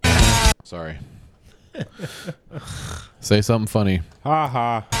Sorry. Say something funny. Ha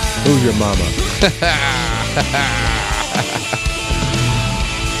ha. Who's your mama?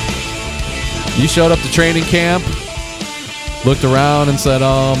 You showed up to training camp, looked around and said,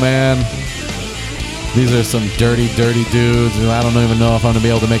 oh, man, these are some dirty, dirty dudes, and I don't even know if I'm going to be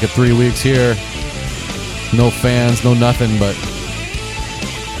able to make it 3 weeks here. No fans, no nothing, but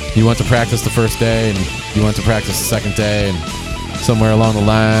you went to practice the first day, and you went to practice the second day, and somewhere along the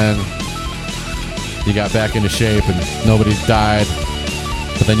line, you got back into shape, and nobody died.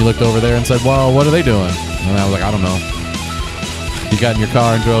 But then you looked over there and said, well, what are they doing? And I was like, I don't know. You got in your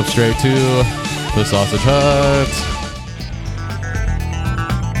car and drove straight to the Sausage Hut.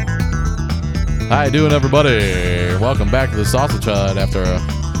 How you doing, everybody? Welcome back to the Sausage Hut after a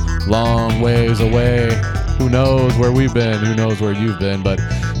long ways away. Who knows where we've been? Who knows where you've been? But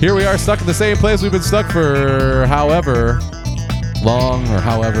here we are, stuck in the same place we've been stuck for however long or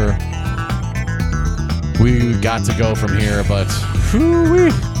however we got to go from here. But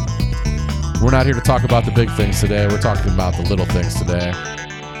whew-wee. We're not here to talk about the big things today. We're talking about the little things today.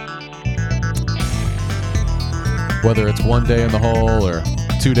 Whether it's 1 day in the hole or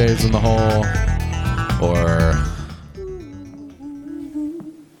 2 days in the hole or...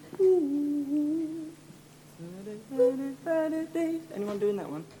 Anyone doing that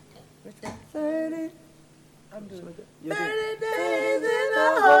one? Which one? 30. I'm doing it. 30 days in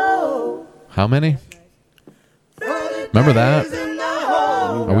the hole. How many? Remember that?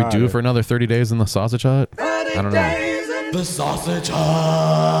 Are we due for another 30 days in the Sausage Hut? I don't know. The Sausage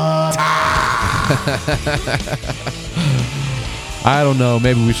Hut! I don't know.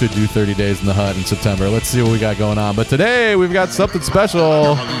 Maybe we should do 30 days in the hut in September. Let's see what we got going on. But today, we've got something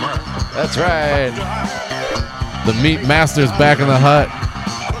special. That's right. The Meat Master's back in the hut.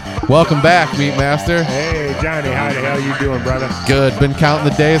 Welcome back, Meat Master. Hey, Johnny. How the hell you doing, brother? Good. Been counting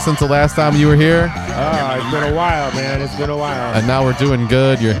the days since the last time you were here? Oh, it's been a while, man. It's been a while. And now we're doing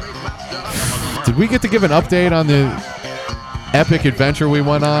good. Did we get to give an update on the epic adventure we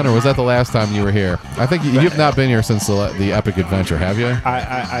went on, or was that the last time you were here? I think you've not been here since the epic adventure, have you?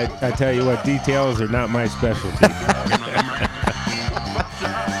 I tell you what, details are not my specialty.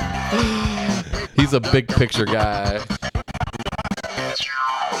 He's a big picture guy.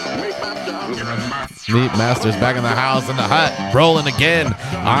 Meat Master's back in the house in the hut, rolling again,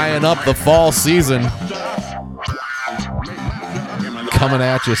 eyeing up the fall season. Coming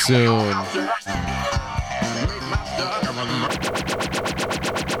at you soon.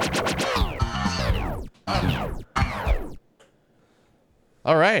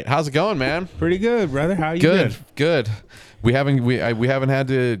 All right, how's it going, man? Pretty good, brother. How you doing? Good. We haven't had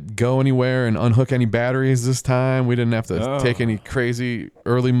to go anywhere and unhook any batteries this time. We didn't have to take any crazy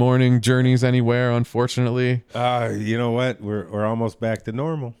early morning journeys anywhere, unfortunately. You know what? We're almost back to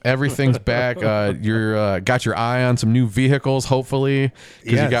normal. Everything's back. You're got your eye on some new vehicles, hopefully,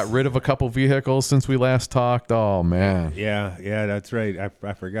 because you got rid of a couple vehicles since we last talked. Oh man. Yeah, that's right.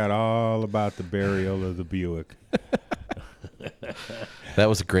 I forgot all about the burial of the Buick. That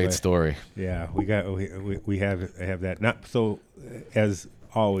was a great story. Yeah, we have that. Not so, as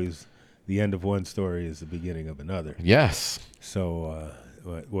always, the end of one story is the beginning of another. Yes. So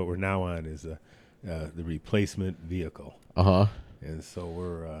what we're now on is the replacement vehicle. Uh-huh. And so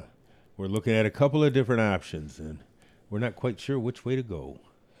we're looking at a couple of different options, and we're not quite sure which way to go.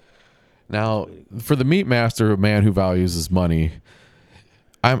 Now, for the Meat Master, a man who values his money,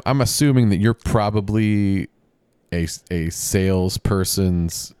 I'm assuming that you're probably a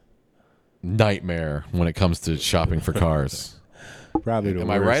salesperson's nightmare when it comes to shopping for cars. Probably. Am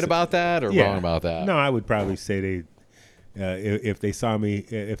I right about that or wrong about that? No, I would probably say if they saw me,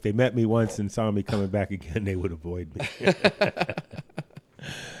 if they met me once and saw me coming back again, they would avoid me.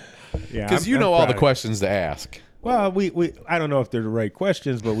 Yeah, because you know all the questions to ask. Well, I don't know if they're the right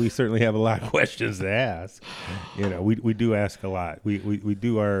questions, but we certainly have a lot of questions to ask. You know, we do ask a lot. We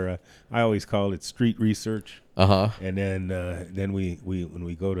do our I always call it street research. Uh-huh. And then we when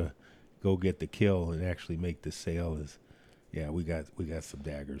we go get the kill and actually make the sale we got some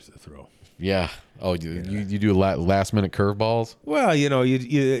daggers to throw. Yeah. Oh, you do last minute curveballs? Well, you know,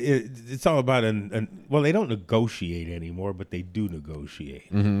 it's all about well, they don't negotiate anymore, but they do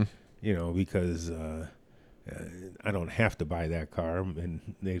negotiate. Mm-hmm. You know, because I don't have to buy that car, and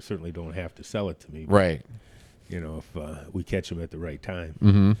they certainly don't have to sell it to me. Right. You know, if we catch them at the right time.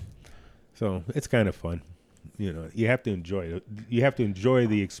 Mm-hmm. So it's kind of fun. You know, you have to enjoy it. You have to enjoy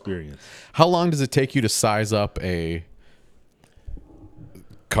the experience. How long does it take you to size up a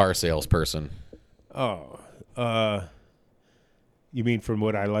car salesperson? Oh, you mean from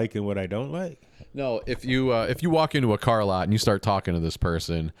what I like and what I don't like? No, if you walk into a car lot and you start talking to this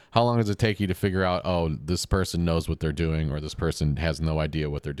person, how long does it take you to figure out, oh, this person knows what they're doing, or this person has no idea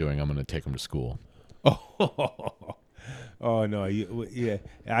what they're doing? I'm going to take them to school. Oh no, yeah.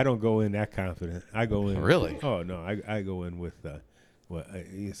 I don't go in that confident. I go in. Really? Oh no, I go in with what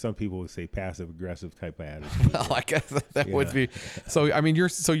some people would say passive aggressive type of attitude. Well, I guess that would be. So I mean, you're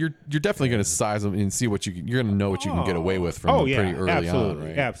definitely going to size them and see what you're going to know what you can get away with from pretty early absolutely, on,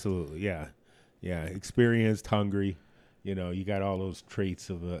 right? Absolutely, yeah. Experienced, hungry. You know, you got all those traits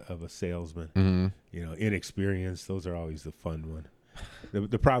of a salesman. Mm-hmm. You know, inexperienced. Those are always the fun one.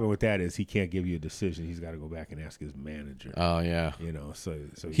 The problem with that is he can't give you a decision. He's got to go back and ask his manager. Oh yeah. You know, so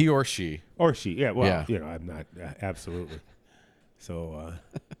he or she. Or she. Yeah. Well, Yeah. you know, I'm not absolutely. So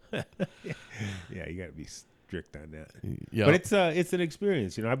yeah, you got to be strict on that. Yeah. But it's an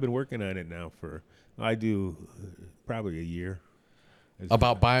experience. You know, I've been working on it now I do probably a year.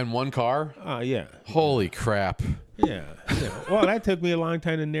 About buying one car? Yeah. Holy crap. Yeah. Well, that took me a long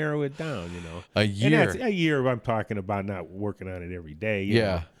time to narrow it down, you know. A year. And that's a year I'm talking about not working on it every day. You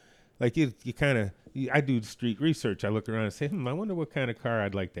know. Like you kind of, I do street research. I look around and say, I wonder what kind of car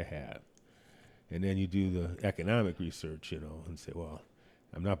I'd like to have. And then you do the economic research, you know, and say, well,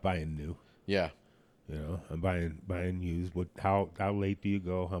 I'm not buying new. Yeah. You know, I'm buying used. How late do you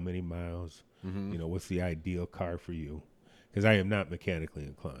go? How many miles? Mm-hmm. You know, what's the ideal car for you? Because I am not mechanically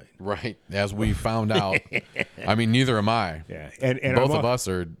inclined. Right. As we found out. I mean, neither am I. Yeah. And both of us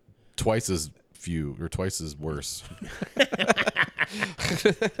are twice as few or twice as worse.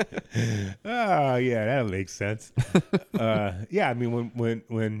 Oh, yeah, that makes sense. Yeah, I mean,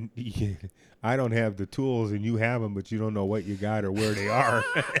 when I don't have the tools and you have them, but you don't know what you got or where they are,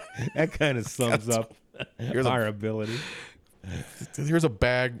 that kind of sums up our ability. Here's a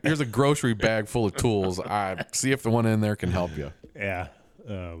grocery bag full of tools. See if the one in there can help you. Yeah.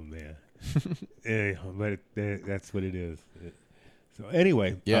 Oh, man. But that's what it is. So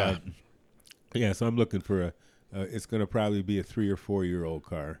anyway. Yeah. So I'm looking for it's going to probably be a 3 or 4 year old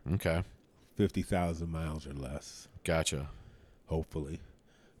car. Okay. 50,000 miles or less. Gotcha. Hopefully.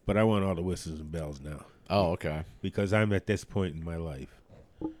 But I want all the whistles and bells now. Oh, okay. Because I'm at this point in my life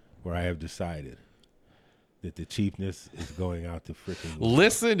where I have decided that the cheapness is going out to freaking.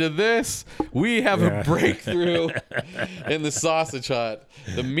 Listen to this. We have a breakthrough in the sausage hut.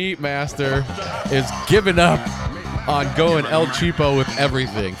 The meat master is giving up on going El Cheapo with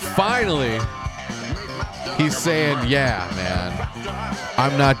everything. Finally, he's saying, yeah, man,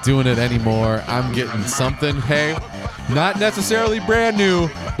 I'm not doing it anymore. I'm getting something, hey, not necessarily brand new,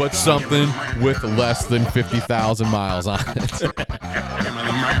 but something with less than 50,000 miles on it.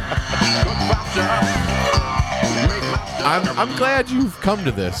 I'm glad you've come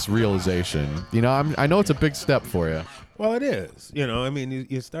to this realization. You know, I know it's a big step for you. Well, it is. You know, I mean,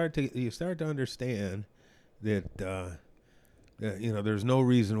 you start to understand that you know, there's no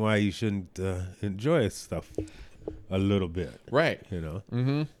reason why you shouldn't enjoy stuff a little bit. Right. You know.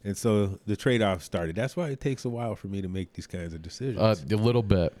 Mm-hmm. And so the trade-off started. That's why it takes a while for me to make these kinds of decisions. A little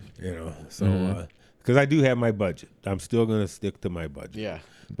bit. You know. So because I do have my budget, I'm still going to stick to my budget. Yeah.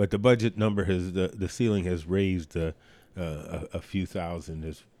 But the budget number the ceiling has raised a few thousand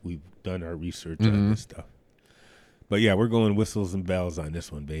as we've done our research on this stuff. But yeah, we're going whistles and bells on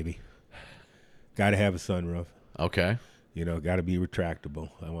this one, baby. Got to have a sunroof. Okay. You know, got to be retractable.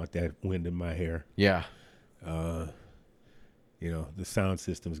 I want that wind in my hair. Yeah. You know, the sound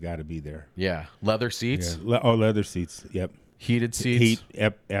system's got to be there. Yeah. Leather seats? Yeah. Leather seats. Yep. Heated seats? Heat.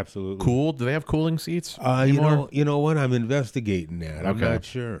 Yep. Absolutely. Cool? Do they have cooling seats anymore? You know what? I'm investigating that. I'm Okay. not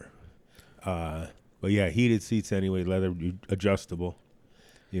sure. But yeah, heated seats anyway, leather adjustable.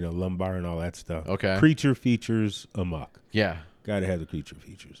 You know, lumbar and all that stuff. Okay. Creature features amok. Yeah. Got to have the creature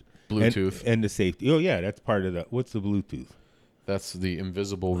features. Bluetooth. And the safety. Oh, yeah, that's part of the. What's the Bluetooth? That's the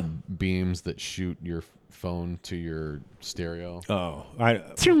invisible beams that shoot your phone to your stereo. Oh, well,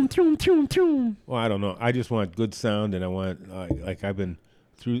 I don't know. I just want good sound, and I want like I've been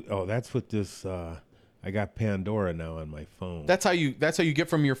through. Oh, that's what this. I got Pandora now on my phone. That's how you get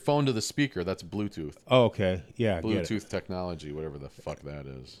from your phone to the speaker. That's Bluetooth. Oh, okay. Yeah. Bluetooth technology, whatever the fuck that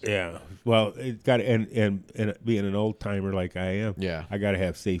is. Yeah. Well, it got and being an old timer like I am. Yeah. I got to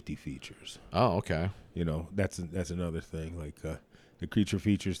have safety features. Oh, okay. You know, that's another thing. Like the creature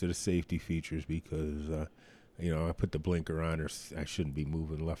features to the safety features because you know, I put the blinker on, or I shouldn't be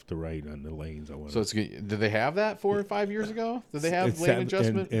moving left to right on the lanes. I want. So it's good. Did they have that 4 or 5 years ago? Did they have lane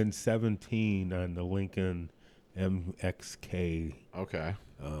adjustment? And 17 on the Lincoln MXK. Okay.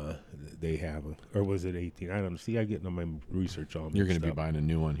 They have, or was it 18? I don't know. See, I get on my research all. You're going to be buying a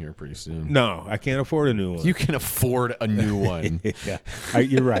new one here pretty soon. No, I can't afford a new one. You can afford a new one. Yeah,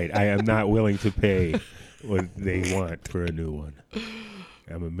 you're right. I am not willing to pay what they want for a new one.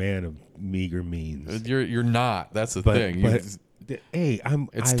 I'm a man of meager means. You're not. That's the thing. Hey,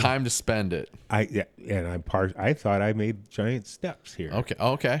 It's time to spend it. I thought I made giant steps here.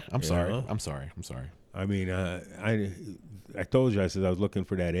 Okay. I'm sorry. know? I'm sorry. I mean, I told you, I said I was looking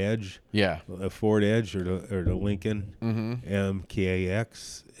for that Edge. Yeah. A Ford Edge or the Lincoln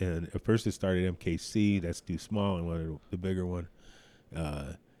MKX. And at first it started MKC. That's too small. I wanted the bigger one.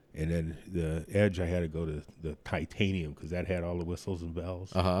 And then the Edge, I had to go to the titanium because that had all the whistles and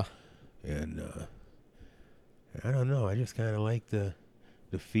bells. And I don't know. I just kind of like the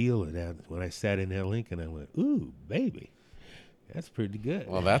feel of that. When I sat in that Lincoln, I went, ooh, baby. That's pretty good.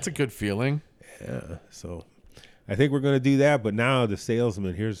 Well, that's a good feeling. Yeah. So I think we're going to do that. But now the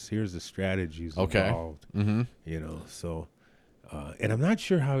salesman, here's the strategies involved. You know, so and I'm not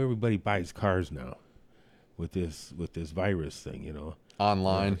sure how everybody buys cars now with this virus thing, you know.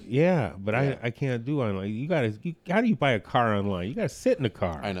 Online. Yeah, but I can't do online. How do you buy a car online? You got to sit in the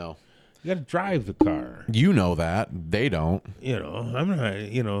car. I know. You got to drive the car. You know that. They don't. You know, I'm not,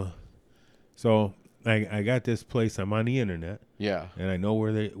 you know. So I got this place. I'm on the internet. Yeah. And I know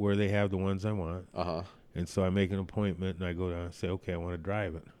where they have the ones I want. And so I make an appointment and I go down and say, okay, I want to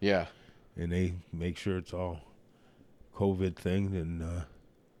drive it. Yeah. And they make sure it's all COVID thing and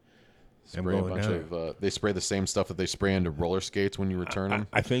spray a bunch of. They spray the same stuff that they spray into roller skates when you return them.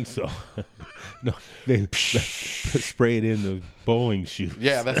 I think so. No, they spray it in the bowling shoes.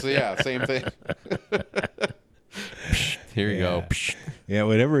 Yeah, same thing. Here you go. Yeah,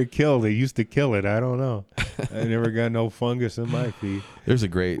 whatever it killed, they used to kill it. I don't know. I never got no fungus in my feet. There's a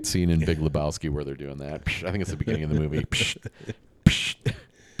great scene in Big Lebowski where they're doing that. I think it's the beginning of the movie.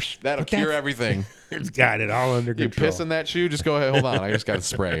 That'll cure everything. It's got it all under control. You piss in that shoe? Just go ahead. Hold on. I just got a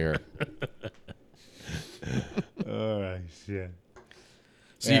spray here. All right, shit.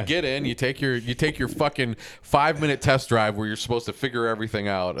 So you get in, you take your fucking 5-minute test drive where you're supposed to figure everything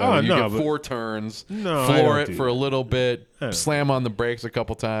out. You get 4 turns, floor it for a little bit, slam on the brakes a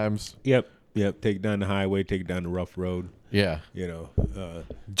couple times. Yep. Take it down the highway, take it down the rough road. Yeah. You know.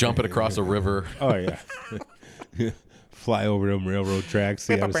 Jump it across a river. Oh, yeah. Fly over them railroad tracks.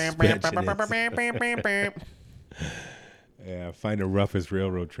 See how the suspension is. Yeah, find the roughest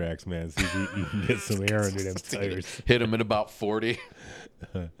railroad tracks, man. See if you can get some air under them tires. Hit them at about 40.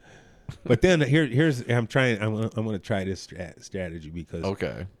 But then here's I'm going to try this strategy because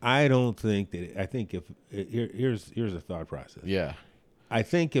I don't think that I think if here's a thought process. Yeah. I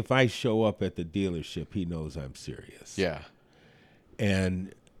think if I show up at the dealership, he knows I'm serious. Yeah.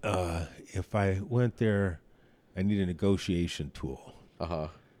 And if I went there, I need a negotiation tool.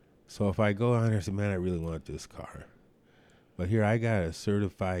 So if I go on there and say, man, I really want this car. But here I got a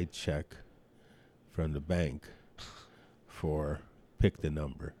certified check from the bank for pick the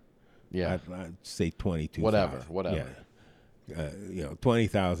number. Yeah. I'd say $22,000. Whatever. Yeah.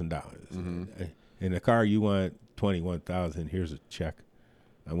 $20,000. In the car you want $21,000. Here's a check.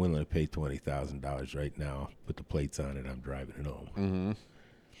 I'm willing to pay $20,000 right now. Put the plates on it. I'm driving it home.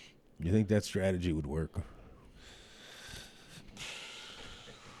 You think that strategy would work?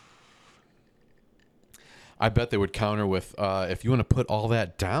 I bet they would counter with, if you want to put all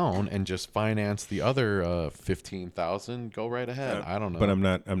that down and just finance the other $15,000, go right ahead. I don't know, but I'm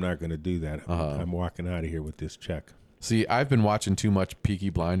not going to do that. I'm walking out of here with this check. See, I've been watching too much Peaky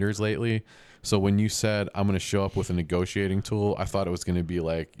Blinders lately. So when you said I'm going to show up with a negotiating tool, I thought it was going to be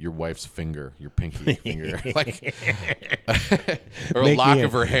like your wife's finger, your pinky finger, like, or a lock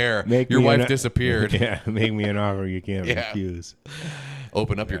of her hair. Your wife disappeared. Yeah, make me an offer you can't refuse.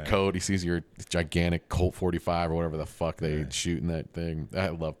 Open up your coat. He sees your gigantic Colt 45 or whatever the fuck they shoot in that thing. I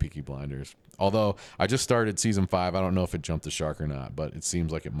love Peaky Blinders. Although I just started season 5. I don't know if it jumped the shark or not, but it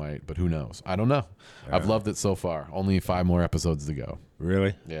seems like it might. But who knows? I don't know. I've loved it so far. Only 5 more episodes to go.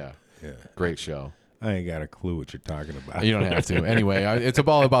 Really? Yeah. Great show. I ain't got a clue what you're talking about. You don't have to. Anyway, it's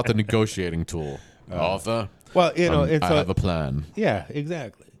all about the negotiating tool. Arthur. Well, you know, I have a plan. Yeah,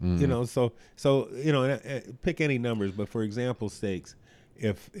 exactly. You know, so you know, pick any numbers, but for example's sakes,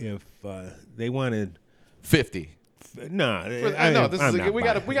 if they wanted 50. No, we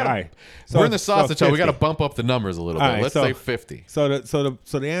got to. We're in the sausage hole. We got to bump up the numbers a little bit. Let's say 50. So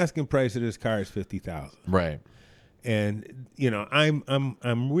the asking price of this car is $50,000. Right. And you know,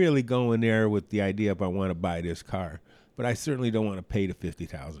 I'm really going there with the idea if I want to buy this car, but I certainly don't want to pay the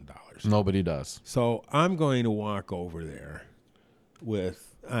 $50,000. Nobody does. So I'm going to walk over there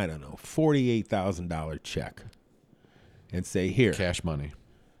with, I don't know, $48,000 check. and say, here. Cash money.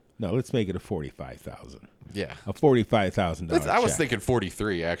 No, let's make it a $45,000. Yeah. A $45,000 I was check. thinking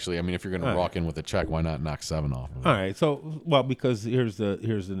 43 actually. I mean, if you're going to walk in with a check, why not knock 7 off of it? All right. So, well, because here's the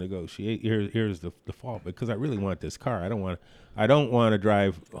negotiate. Here's the fault. Because I really want this car. I don't want to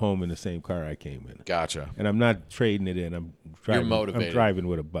drive home in the same car I came in. Gotcha. And I'm not trading it in. I'm driving. You're motivated. I'm driving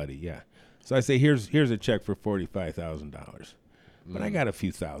with a buddy. Yeah. So I say, here's a check for $45,000. But I got a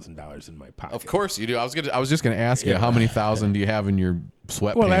few $1,000s in my pocket. Of course you do. I was just going to ask you, how many thousand do you have in your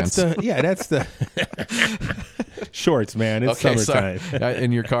sweatpants? Well, that's the shorts, man. It's summertime.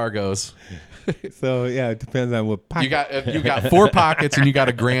 In your cargos. So yeah, it depends on what pocket. You got 4 pockets and you got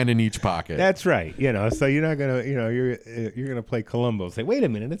 $1,000 in each pocket. That's right. So you're not gonna, you're gonna play Columbo. Say, wait a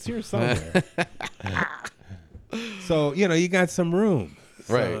minute, it's here somewhere. So you got some room.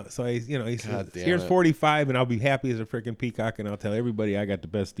 Right. So he says, here's 45, and I'll be happy as a freaking peacock, and I'll tell everybody I got the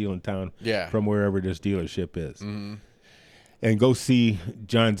best deal in town. Yeah. From wherever this dealership is. Mm-hmm. And go see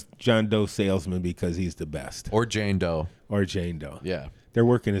John Doe salesman because he's the best. Or Jane Doe. Yeah. They're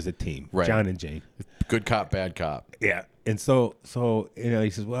working as a team. Right. John and Jane. Good cop, bad cop. Yeah. And so he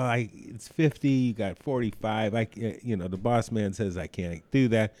says, well, it's 50, you got 45. The boss man says I can't do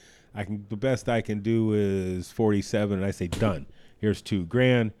that. The best I can do is 47, and I say done. Here's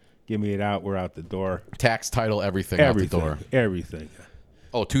 $2,000. Give me it out. We're out the door. Tax, title, everything out the door. Everything.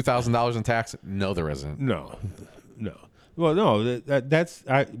 Oh, $2,000 in tax? No, there isn't. No. Well, no. That's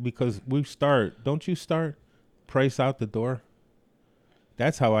because we start. Don't you start price out the door?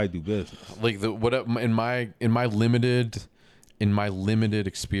 That's how I do business. Like in my limited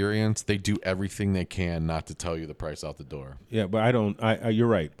experience, they do everything they can not to tell you the price out the door. Yeah, but I don't. You're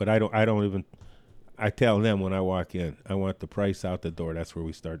right, but I don't even. I tell them when I walk in, I want the price out the door. That's where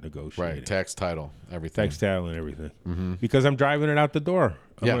we start negotiating. Right, tax, title, everything. Tax, title, and everything. Mm-hmm. Because I'm driving it out the door.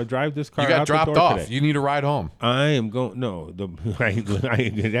 I'm going to drive this car out the door. You got dropped off. Today. You need a ride home. I am going. No,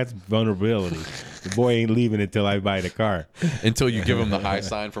 that's vulnerability. The boy ain't leaving until I buy the car. Until you give him the high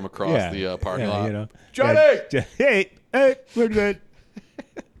sign from across the parking lot. Johnny! Hey, we're good.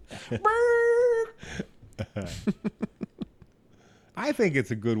 I think it's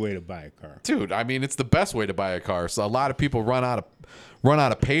a good way to buy a car, dude. I mean, it's the best way to buy a car. So a lot of people run out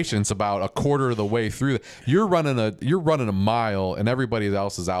of patience about a quarter of the way through. You're running a mile, and everybody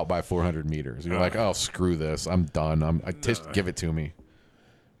else is out by 400 meters. You're like, oh, screw this, I'm done. Just give it to me.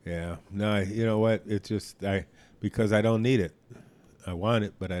 Yeah, no, you know what? It's just because I don't need it. I want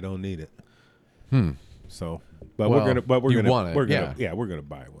it, but I don't need it. So, but we're gonna buy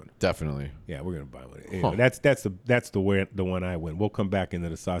one. Definitely. Yeah, we're gonna buy one. Anyway, that's the one I win. We'll come back into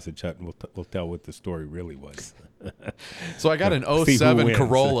the sausage hut and we'll tell what the story really was. So I got an 07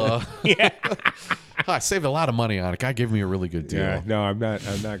 Corolla. Yeah. I saved a lot of money on it. Guy gave me a really good deal. Yeah, no, I'm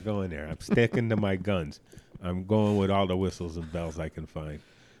not going there. I'm sticking to my guns. I'm going with all the whistles and bells I can find.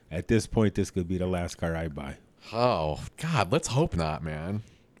 At this point, this could be the last car I buy. Oh God, let's hope not, man.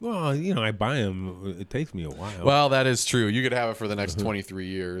 Well, I buy them. It takes me a while. Well, that is true. You could have it for the next 23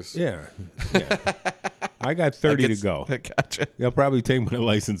 years. Yeah. I got 30 to go. Gotcha. They'll probably take my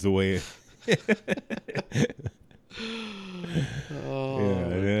license away.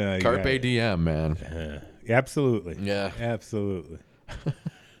 Carpe diem, man. Absolutely. Yeah. Absolutely.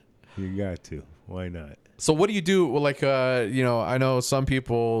 You got to. Why not? So what do you do? Well, like, I know some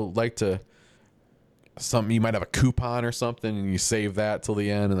people like to. You might have a coupon or something, and you save that till the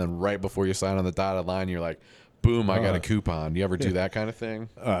end, and then right before you sign on the dotted line, you're like, "Boom! I got a coupon." Do you ever do that kind of thing?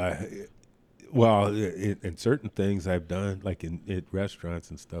 Well, in certain things I've done, like at restaurants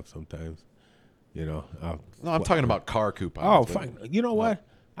and stuff. Sometimes, No, I'm talking about car coupons. Oh, fine. You know what?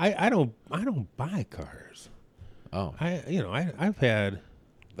 I don't buy cars. Oh, I've had.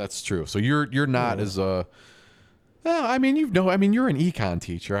 That's true. So you're not as Well, I mean, you're an econ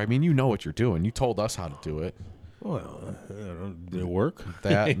teacher. I mean, you know what you're doing. You told us how to do it. Well, did it work?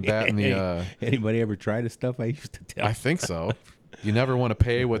 That and the anybody ever try the stuff I used to tell? I think so. You never want to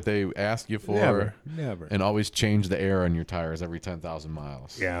pay what they ask you for. Never. And always change the air on your tires every 10,000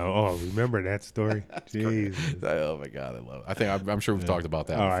 miles. Yeah. Oh, remember that story? Jeez. Oh my God, I love it. I'm sure we've talked about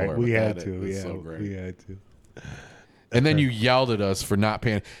that All before. Right, we had to. It was so great. We had to. And then you yelled at us for not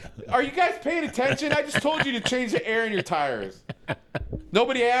paying. Are you guys paying attention? I just told you to change the air in your tires.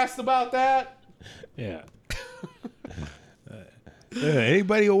 Nobody asked about that? Yeah.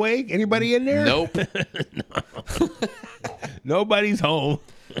 Anybody awake? Anybody in there? Nope. Nobody's home.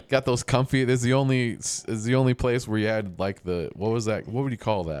 Got those comfy. This is the only place where you had like what was that? What would you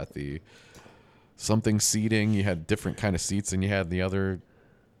call that? The something seating. You had different kind of seats, and you had the other.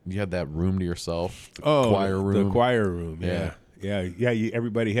 You had that room to yourself. The choir room. The choir room. Yeah.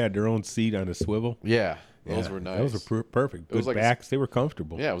 Everybody had their own seat on a swivel. Yeah. Those were nice. Those were perfect. Good like backs. They were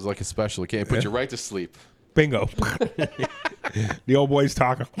comfortable. Yeah, it was like a special occasion. Put you right to sleep. Bingo. The old boy's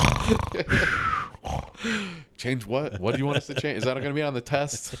talking. Change what? What do you want us to change? Is that going to be on the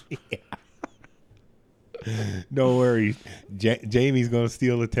test? Yeah. Don't worry. Jamie's going to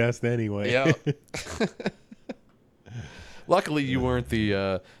steal the test anyway. Yeah. Luckily, you weren't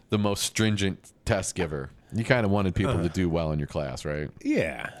the most stringent test giver. You kind of wanted people to do well in your class, right?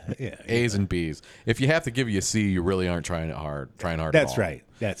 Yeah. A's and B's. If you have to give you a C, you really aren't trying hard. That's right.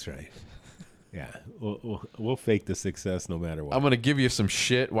 Yeah, we'll fake the success no matter what. I'm going to give you some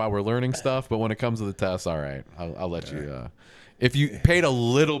shit while we're learning stuff, but when it comes to the test, all right, I'll let you. If you paid a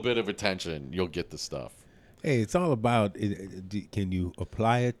little bit of attention, you'll get the stuff. Hey, it's all about can you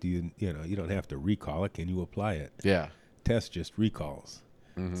apply it? You don't have to recall it. Can you apply it? Yeah. Test just recalls.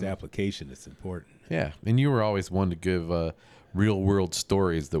 It's application that's important. Yeah, and you were always one to give real world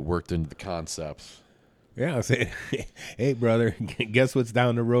stories that worked into the concepts. Yeah, I say, hey brother, guess what's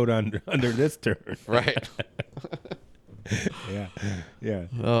down the road under this turn? Right. Yeah.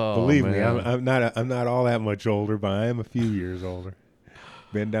 Oh, believe me, man. I'm not all that much older, but I am a few years older.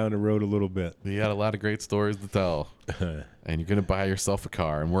 Been down the road a little bit. You got a lot of great stories to tell, and you're gonna buy yourself a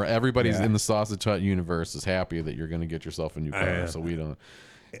car. And where everybody's in the Sausage Hut universe is happy that you're gonna get yourself a new car. So we don't.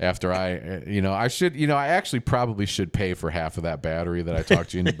 After I actually probably should pay for half of that battery that I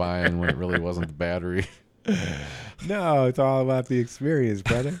talked you into buying when it really wasn't the battery. No, it's all about the experience,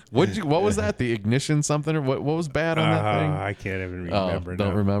 brother. What was that? The ignition something or what was bad on that thing? I can't even remember.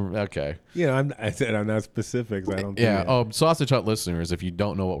 Don't remember. Okay. I said I'm not specifics. I don't. Yeah. Sausage Hut listeners, if you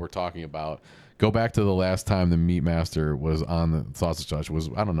don't know what we're talking about, go back to the last time the Meat Master was on the Sausage Hut. It was,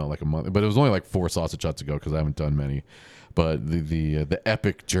 I don't know, like a month, but it was only like 4 Sausage Huts ago because I haven't done many. But the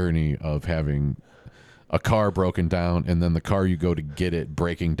epic journey of having a car broken down and then the car you go to get it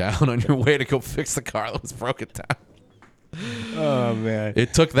breaking down on your way to go fix the car that was broken down. Oh man!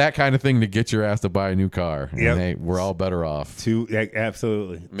 It took that kind of thing to get your ass to buy a new car. And hey, we're all better off.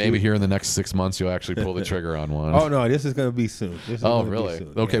 Absolutely. Maybe here in the next 6 months you'll actually pull the trigger on one. Oh no, this is going to be soon. Really?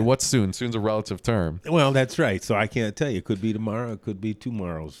 Soon. Okay, yeah. What's soon? Soon's a relative term. Well, that's right. So I can't tell you. It could be tomorrow. It could be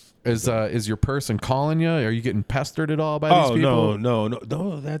tomorrow's. Is your person calling you? Are you getting pestered at all by these people? No.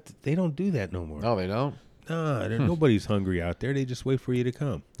 That they don't do that no more. Oh, they don't. No, nobody's hungry out there. They just wait for you to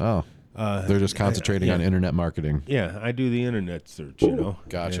come. Oh. They're just concentrating on internet marketing. Yeah, I do the internet search,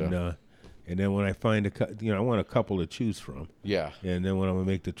 Gotcha. And then when I find I want a couple to choose from. Yeah. And then when I'm going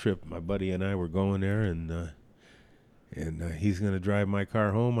to make the trip, my buddy and I were going there, and he's going to drive my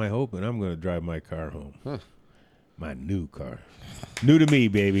car home, I hope, and I'm going to drive my car home. Huh. My new car. New to me,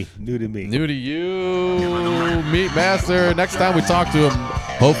 baby. New to me. New to you, Meat Master. Next time we talk to him,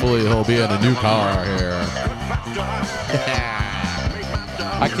 hopefully he'll be in a new car here.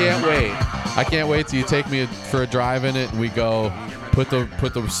 I can't wait. I can't wait till you take me for a drive in it and we go put the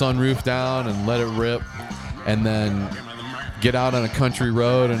sunroof down and let it rip and then get out on a country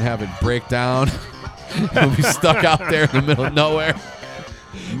road and have it break down. We'll be stuck out there in the middle of nowhere.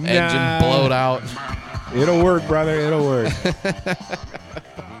 Engine blowed out. It'll work, brother. It'll work.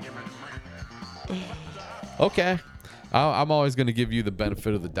 Okay. I'm always going to give you the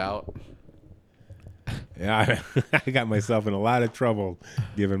benefit of the doubt. Yeah, I got myself in a lot of trouble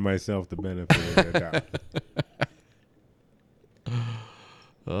giving myself the benefit of the doubt.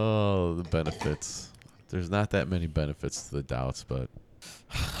 Oh, the benefits. There's not that many benefits to the doubts, but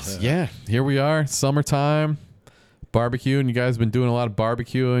yeah, here we are, summertime, barbecuing. You guys been doing a lot of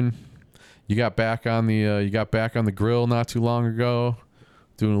barbecuing. You got back on the grill not too long ago,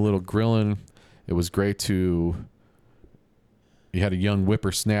 doing a little grilling. It was great you had a young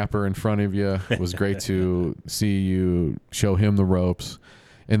whippersnapper in front of you. It was great to see you show him the ropes.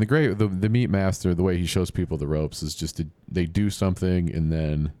 And the Meat Master, the way he shows people the ropes is just they do something and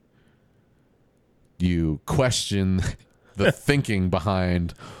then you question the thinking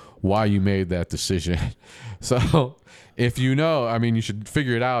behind why you made that decision. So if you know, you should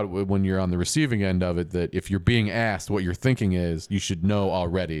figure it out when you're on the receiving end of it, that if you're being asked what your thinking is, you should know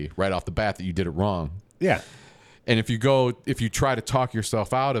already right off the bat that you did it wrong. Yeah. And if you try to talk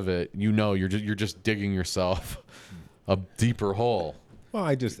yourself out of it, you're just digging yourself a deeper hole. Well,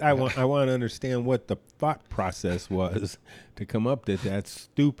 I want to understand what the thought process was to come up to that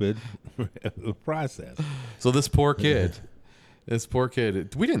stupid process. So this poor kid,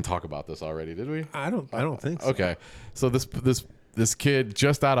 we didn't talk about this already, did we? I don't think so. Okay. So this kid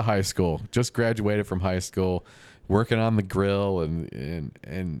just out of high school, just graduated from high school, working on the grill,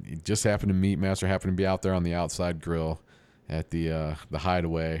 and he just happened to meet Master, happened to be out there on the outside grill at the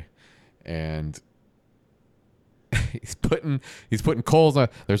hideaway, and he's putting coals on.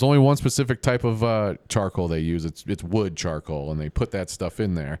 There's only one specific type of charcoal they use. It's wood charcoal, and they put that stuff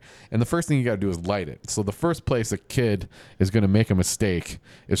in there. And the first thing you got to do is light it. So the first place a kid is going to make a mistake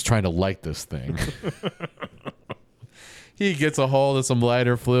is trying to light this thing. He gets a hold of some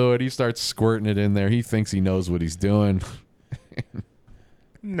lighter fluid. He starts squirting it in there. He thinks he knows what he's doing.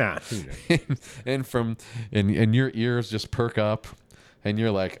 Nah. and your ears just perk up, and you're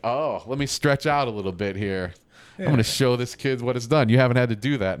like, oh, let me stretch out a little bit here. I'm going to show this kid what it's done. You haven't had to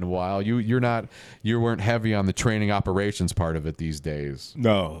do that in a while. You weren't heavy on the training operations part of it these days.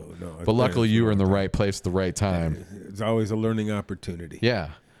 No. But luckily you were in the right place at the right time. It's always a learning opportunity. Yeah.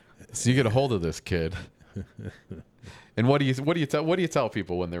 So you get a hold of this kid. And what do you tell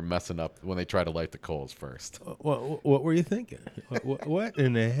people when they're messing up, when they try to light the coals first? What were you thinking? What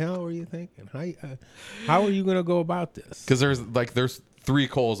in the hell were you thinking? How are you going to go about this? Because there's 3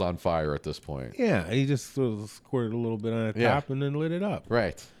 coals on fire at this point. Yeah, he just sort of squirted a little bit on the top and then lit it up.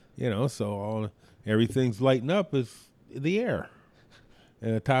 Right. So everything's lighting up is the air.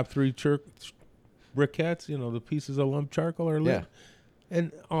 And the top 3 briquettes, the pieces of lump charcoal are lit. Yeah.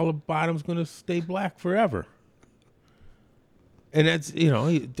 And all the bottom's going to stay black forever. And that's,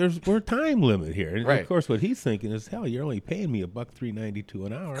 we're a time limit here. And right. Of course, what he's thinking is, hell, you're only paying me $1.392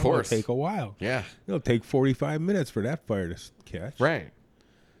 an hour. Of course. It'll take a while. Yeah. It'll take 45 minutes for that fire to catch. Right.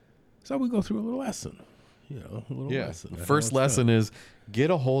 So we go through a little lesson. Lesson. The first lesson is get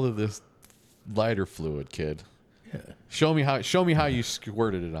a hold of this lighter fluid, kid. Yeah. Show me how you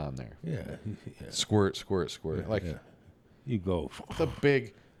squirted it on there. Yeah. Squirt. Yeah. You go. It's a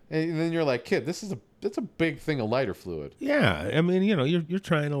big, and then you're like, kid, that's a big thing of lighter fluid. Yeah, I mean, you're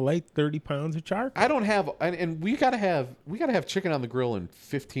trying to light 30 pounds of charcoal. I don't have, and we gotta have chicken on the grill in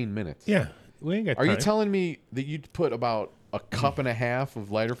 15 minutes. Yeah, we ain't got time. Are you telling me that you'd put about a cup and a half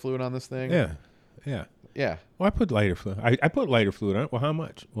of lighter fluid on this thing? Yeah. Well, I put lighter fluid. I put lighter fluid on it. Well, how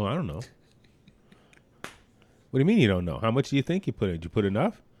much? Well, I don't know. What do you mean you don't know? How much do you think you put in? Did you put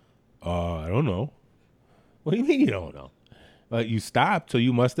enough? I don't know. What do you mean you don't know? You stopped, so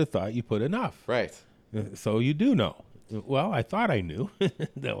you must have thought you put enough. Right. So you do know. Well, I thought I knew.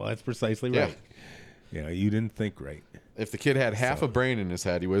 Well, that's precisely right. Yeah, you didn't think right. If the kid had half a brain in his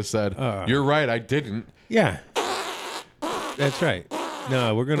head, he would have said, you're right, I didn't. Yeah. That's right.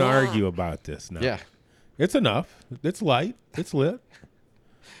 No, we're going to argue about this now. Yeah. It's enough. It's light. It's lit.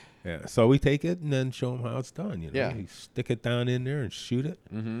 Yeah. So we take it and then show them how it's done. Yeah. You stick it down in there and shoot it.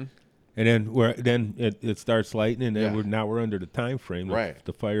 Mm-hmm. And then it starts lighting, and then we're under the time frame. Right.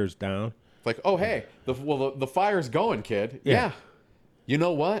 The fire's down. It's like, oh, hey, the fire's going, kid. Yeah. You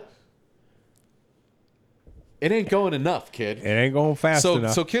know what? It ain't going enough, kid. It ain't going fast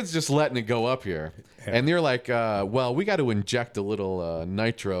enough. So kids just letting it go up here. Yeah. And they're like, well, we got to inject a little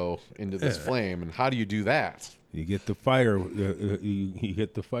nitro into this flame. And how do you do that? You get the fire. You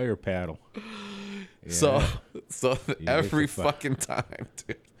hit the fire paddle. Yeah. So every fucking time,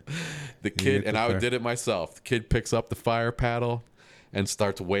 dude. The kid, and I did it myself. The kid picks up the fire paddle and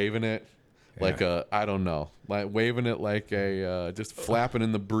starts waving it like I don't know, like waving it like a just flapping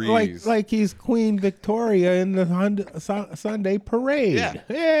in the breeze, like he's Queen Victoria in the Sunday parade. Yeah.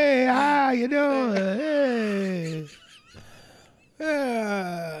 Hey, how you doing?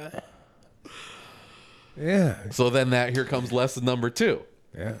 Hey. Yeah. So then here comes lesson number 2.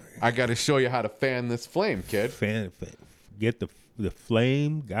 Yeah. I got to show you how to fan this flame, kid. Get the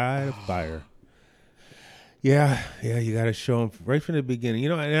flame guide of fire. Yeah, you got to show him right from the beginning.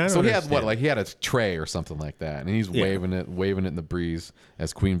 And I don't so he understand. had he had a tray or something like that, and he's waving it in the breeze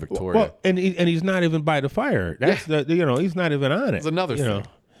as Queen Victoria. Well, and he's not even by the fire. That's he's not even on it. It's another thing.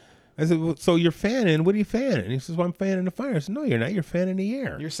 I said, well, so you're fanning. What are you fanning? And he says, well, I'm fanning the fire. I said, no, you're not. You're fanning the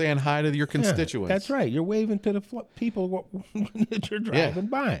air. You're saying hi to your constituents. That's right. You're waving to the people that you're driving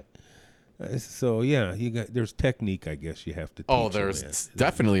by. So there's technique, I guess you have to teach. Oh, there's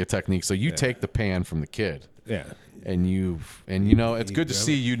definitely a technique. So you take the pan from the kid. Yeah. And it's good to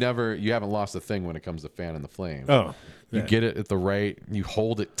see you haven't lost a thing when it comes to fanning the flame. Oh. You get it at the right, you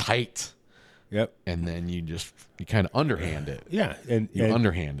hold it tight. Yep. And then you kind of underhand it. Yeah. And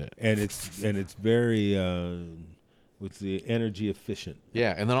underhand it. And it's very what's the energy efficient.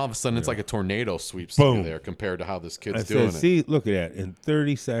 Yeah, and then all of a sudden it's like a tornado sweeps through there compared to how this kid's doing it. See, look at that. In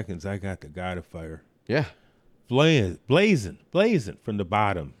 30 seconds, I got the guide of fire. Yeah. Blazing from the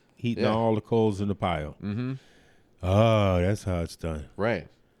bottom, heating all the coals in the pile. Mm-hmm. Oh, that's how it's done. Right.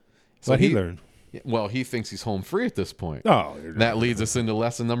 So he learned. Well, he thinks he's home free at this point. Oh, that leads us into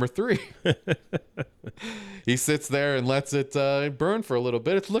lesson number 3. He sits there and lets it burn for a little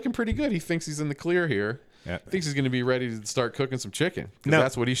bit. It's looking pretty good. He thinks he's in the clear here. Yeah. Thinks he's going to be ready to start cooking some chicken because No.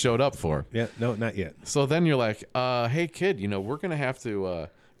 that's what he showed up for. Yeah, no, not yet. So then you're like, hey kid, we're gonna have to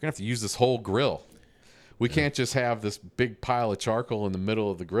use this whole grill. We can't just have this big pile of charcoal in the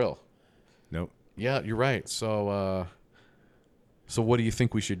middle of the grill. Nope. Yeah, you're right. So what do you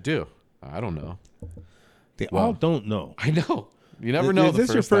think we should do? I don't know. They all don't know. I know. You never know. Is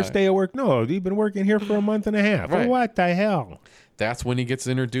this your first day of work? No, you've been working here for a month and a half. Right. Well, what the hell? That's when he gets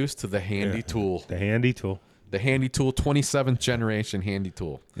introduced to the handy tool. The handy tool. The handy tool, 27th generation handy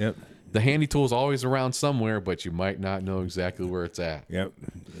tool. Yep. The handy tool is always around somewhere, but you might not know exactly where it's at. Yep.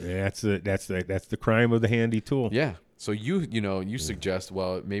 That's the crime of the handy tool. Yeah. So you suggest,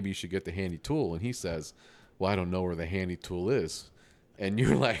 well, maybe you should get the handy tool, and he says, well, I don't know where the handy tool is, and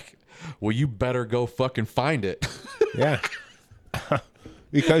you're like, well, you better go fucking find it. Yeah.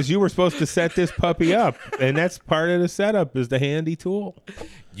 Because you were supposed to set this puppy up, and that's part of the setup is the handy tool.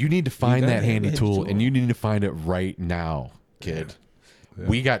 You need to find that handy tool, and you need to find it right now, kid. Yeah.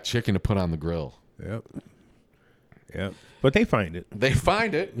 We got chicken to put on the grill. Yep. Yep. But they find it. They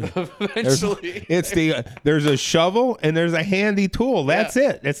find it eventually. There's a shovel and there's a handy tool. That's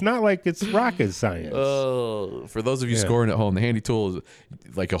it. It's not like it's rocket science. For those of you scoring at home, the handy tool is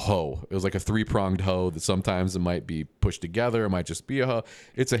like a hoe. It was like a 3-pronged hoe that sometimes it might be pushed together. It might just be a hoe.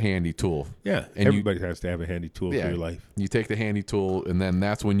 It's a handy tool. Yeah. And everybody has to have a handy tool for your life. You take the handy tool, and then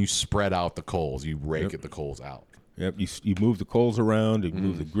that's when you spread out the coals. You rake the coals out. Yep. You move the coals around. You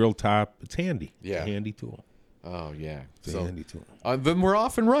move the grill top. It's handy. Yeah. It's a handy tool. Oh yeah, It's a handy tool. Then we're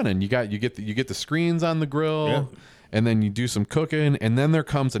off and running. You get the screens on the grill, and then you do some cooking, and then there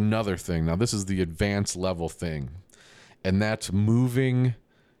comes another thing. Now this is the advanced level thing, and that's moving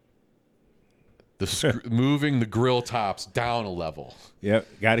the grill tops down a level. Yep,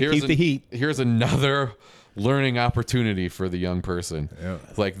 got to keep the heat. Here's another learning opportunity for the young person. Yeah.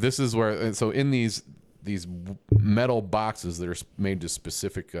 Like this is where in these metal boxes that are made to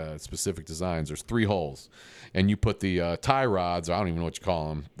specific designs, there's 3 holes, and you put the tie rods, I don't even know what you call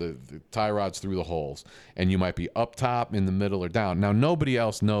them, the tie rods through the holes, and you might be up top, in the middle, or down. Now nobody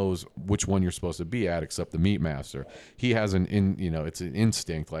else knows which one you're supposed to be at except the meat master. He has it's an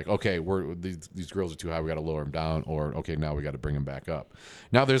instinct, like, okay, these grills are too high, we got to lower them down, or okay, now we got to bring them back up.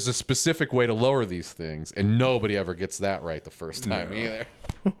 Now there's a specific way to lower these things, and nobody ever gets that right the first time either.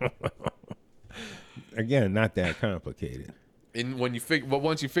 Again, not that complicated. And once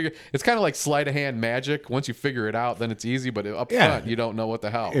you figure, it's kind of like sleight of hand magic. Once you figure it out, then it's easy. But up front, you don't know what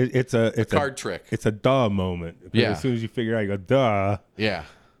the hell. It's a card trick. It's a duh moment. Yeah. As soon as you figure out, you go duh. Yeah.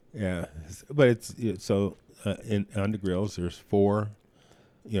 Yeah. But on the grills, there's 4,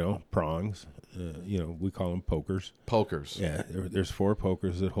 prongs. We call them pokers. Pokers. Yeah. There's 4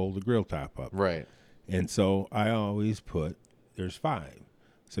 pokers that hold the grill top up. Right. And so I always there's 5.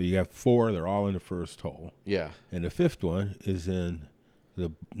 So you have 4, they're all in the first hole. Yeah. And the 5th one is in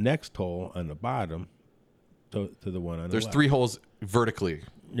the next hole on the bottom to the one on the left. There's 3 holes vertically.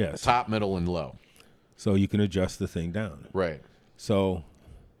 Yes. Top, middle, and low. So you can adjust the thing down. Right. So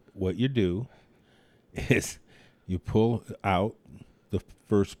what you do is you pull out the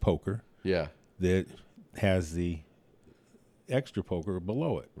first poker. Yeah. That has the extra poker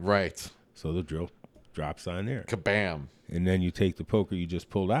below it. Right. So the drill drops on there. Kabam. And then you take the poker you just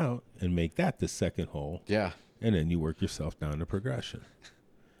pulled out and make that the second hole. Yeah. And then you work yourself down the progression.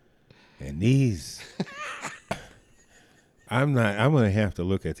 And these, I'm going to have to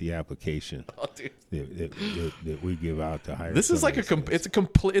look at the application that we give out to hire. This is like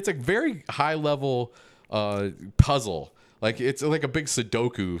it's a very high level puzzle. Like it's like a big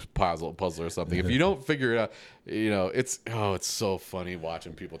Sudoku puzzle or something. If you don't figure it out, it's so funny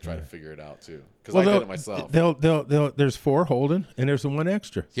watching people try to figure it out too. Because I did it myself. There's 4 holding and there's 1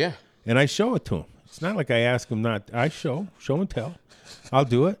 extra. Yeah, and I show it to them. It's not like I ask them not. I show and tell. I'll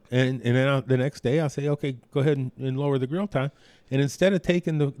do it, and then the next day I'll say, okay, go ahead and lower the grill time. And instead of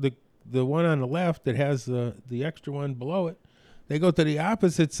taking the one on the left that has the extra one below it, they go to the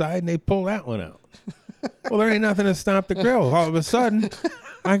opposite side and they pull that one out. Well, there ain't nothing to stop the grill. All of a sudden,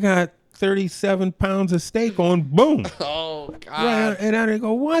 I got 37 pounds of steak going boom. Oh, God. Right, and I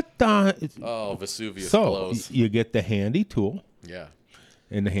go, what the? Oh, Vesuvius so blows. You get the handy tool. Yeah.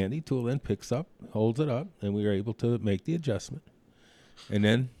 And the handy tool then picks up, holds it up, and we are able to make the adjustment. And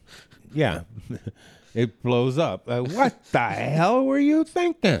then, it blows up. What the hell were you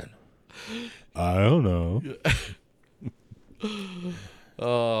thinking? I don't know.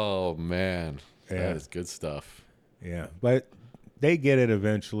 Oh, man. Yeah. That is good stuff. Yeah, but they get it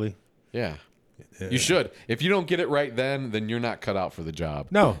eventually. Yeah. You should. If you don't get it right then you're not cut out for the job.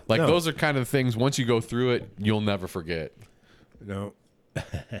 No. Those are kind of things, once you go through it, you'll never forget. No.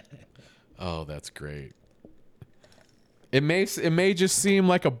 Oh, that's great. It may just seem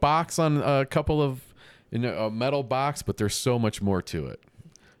like a box on a couple of a metal box, but there's so much more to it.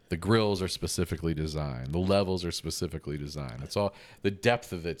 The grills are specifically designed. The levels are specifically designed. It's all, the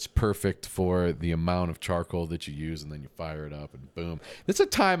depth of it's perfect for the amount of charcoal that you use, and then you fire it up and boom. It's a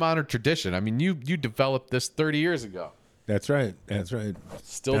time-honored tradition. I mean, you developed this 30 years ago. That's right. That's right.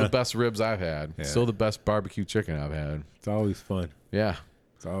 Still the best ribs I've had. Yeah. Still the best barbecue chicken I've had. It's always fun. Yeah.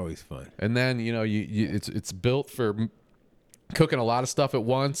 It's always fun. And then, it's built for cooking a lot of stuff at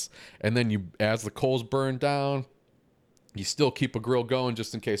once, and then as the coals burn down, you still keep a grill going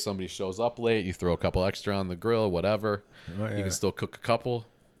just in case somebody shows up late. You throw a couple extra on the grill, whatever. Oh, yeah. You can still cook a couple.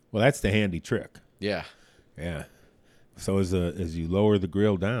 Well, that's the handy trick. Yeah. Yeah. So as you lower the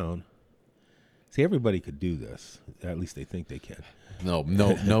grill down, see, everybody could do this. At least they think they can. No,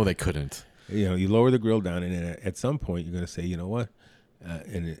 they couldn't. You lower the grill down, and then at some point you're going to say, you know what,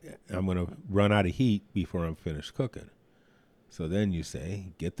 I'm going to run out of heat before I'm finished cooking. So then you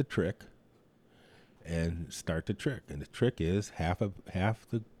say, get the trick. And start the trick. And the trick is half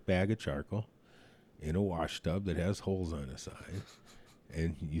the bag of charcoal in a wash tub that has holes on the side,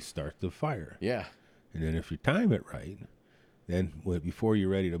 and you start the fire. Yeah. And then if you time it right, then before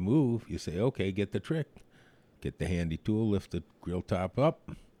you're ready to move, you say, okay, get the trick. Get the handy tool, lift the grill top up,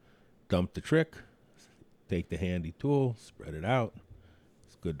 dump the trick, take the handy tool, spread it out.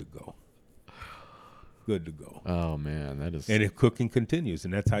 It's good to go. Good to go. Oh, man, that is... And if cooking continues,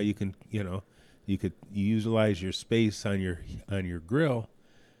 and that's how you can, you could utilize your space on your grill.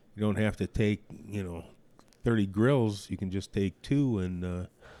 You don't have to take 30 grills. You can just take 2 and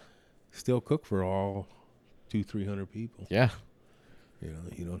still cook for all 200-300 people. Yeah.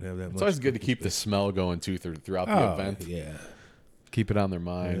 You don't have that much. It's always good to keep the smell going too throughout the event. Yeah. Keep it on their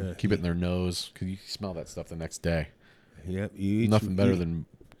mind. Yeah. Keep it in their nose, because you smell that stuff the next day. Yep. Nothing better than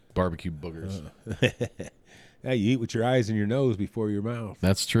barbecue boogers. Yeah, you eat with your eyes and your nose before your mouth.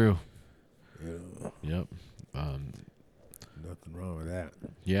 That's true. Yeah. Yep. Nothing wrong with that.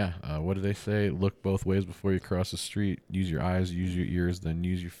 Yeah. What do they say? Look both ways before you cross the street. Use your eyes, use your ears, then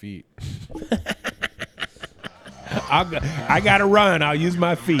use your feet. I got to run. I'll use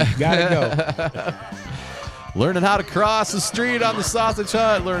my feet. Got to go. Learning how to cross the street on the Sausage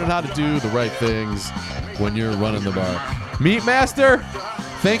Hut. Learning how to do the right things when you're running the bar. Meat Master,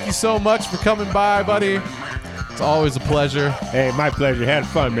 thank you so much for coming by, buddy. It's always a pleasure. Hey, my pleasure. Had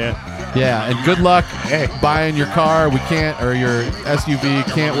fun, man. Yeah, and good luck buying your car. Your SUV.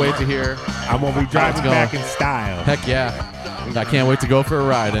 Can't wait to hear. I'm going to be driving back in style. Heck yeah. I can't wait to go for a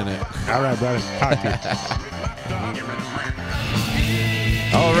ride in it. All right, brother. Talk to you.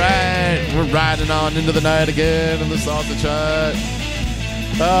 All right. We're riding on into the night again in the Sausage Hut.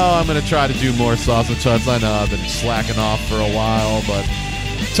 Oh, I'm going to try to do more Sausage Huts. I know I've been slacking off for a while, but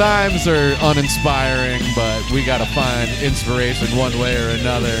times are uninspiring, but we got to find inspiration one way or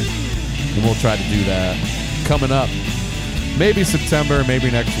another, and we'll try to do that. Coming up, maybe September, maybe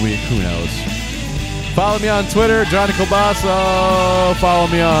next week, who knows. Follow me on Twitter, Johnny Colbasso. Follow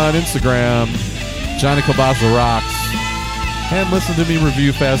me on Instagram, Johnny Colbasso Rocks. And listen to me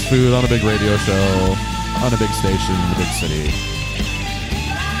review fast food on a big radio show, on a big station in the big city.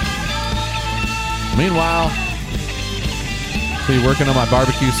 Meanwhile, be working on my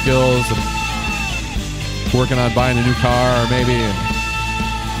barbecue skills and working on buying a new car, maybe, and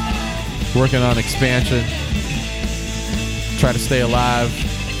working on expansion. Try to stay alive.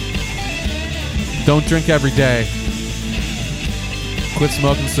 Don't drink every day. Quit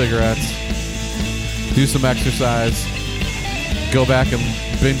smoking cigarettes. Do some exercise. Go back and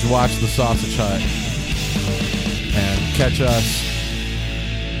binge watch The Sausage Hut. And catch us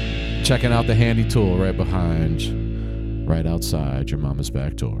checking out the handy tool right outside your mama's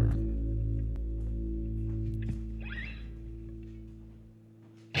back door.